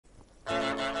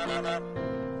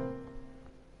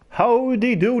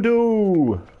Howdy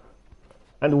doo-doo,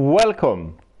 and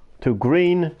welcome to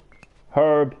Green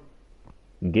Herb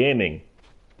Gaming.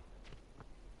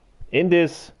 In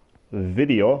this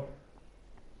video,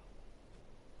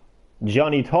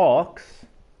 Johnny Talks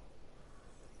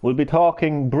will be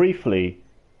talking briefly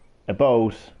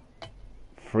about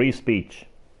free speech.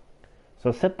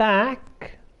 So sit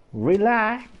back,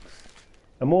 relax,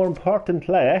 and more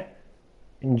importantly,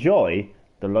 enjoy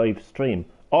the live stream,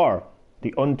 or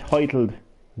the untitled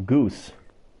goose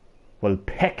will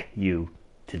peck you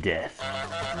to death.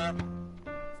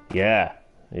 Yeah,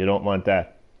 you don't want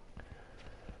that.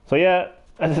 So yeah,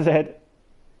 as I said,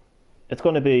 it's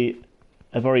going to be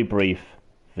a very brief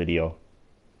video.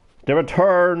 The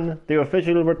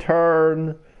official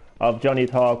return of Johnny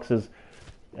Talks is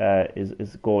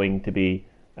going to be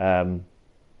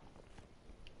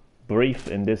brief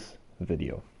in this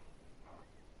video.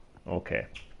 Okay.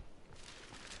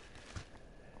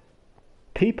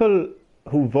 People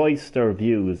who voice their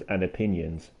views and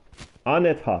opinions on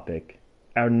a topic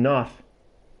are not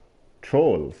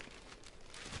trolls.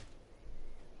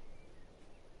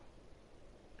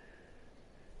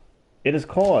 It is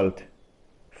called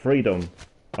freedom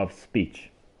of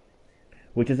speech,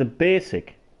 which is a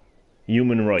basic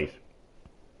human right.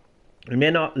 We may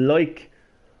not like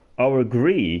or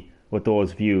agree with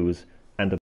those views,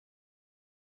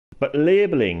 but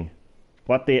labeling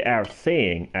what they are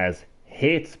saying as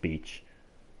hate speech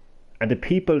and the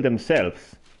people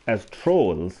themselves as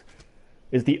trolls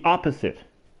is the opposite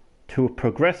to a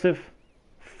progressive,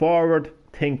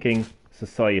 forward-thinking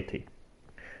society.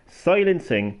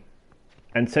 Silencing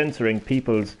and censoring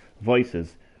people's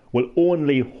voices will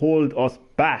only hold us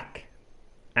back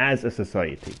as a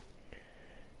society.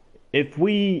 If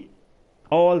we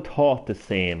all thought the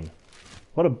same,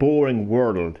 what a boring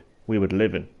world we would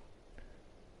live in.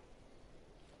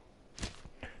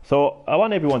 So I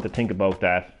want everyone to think about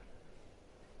that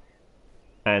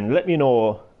and let me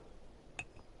know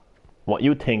what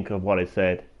you think of what I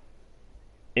said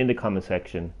in the comment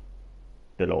section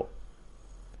below.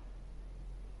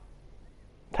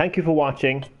 Thank you for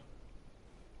watching.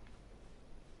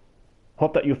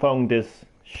 Hope that you found this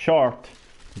short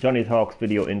Johnny Talks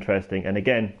video interesting, and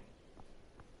again,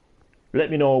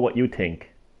 let me know what you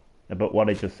think about what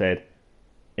I just said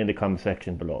in the comment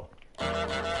section below.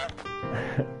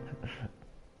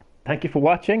 Thank you for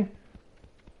watching,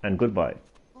 and goodbye.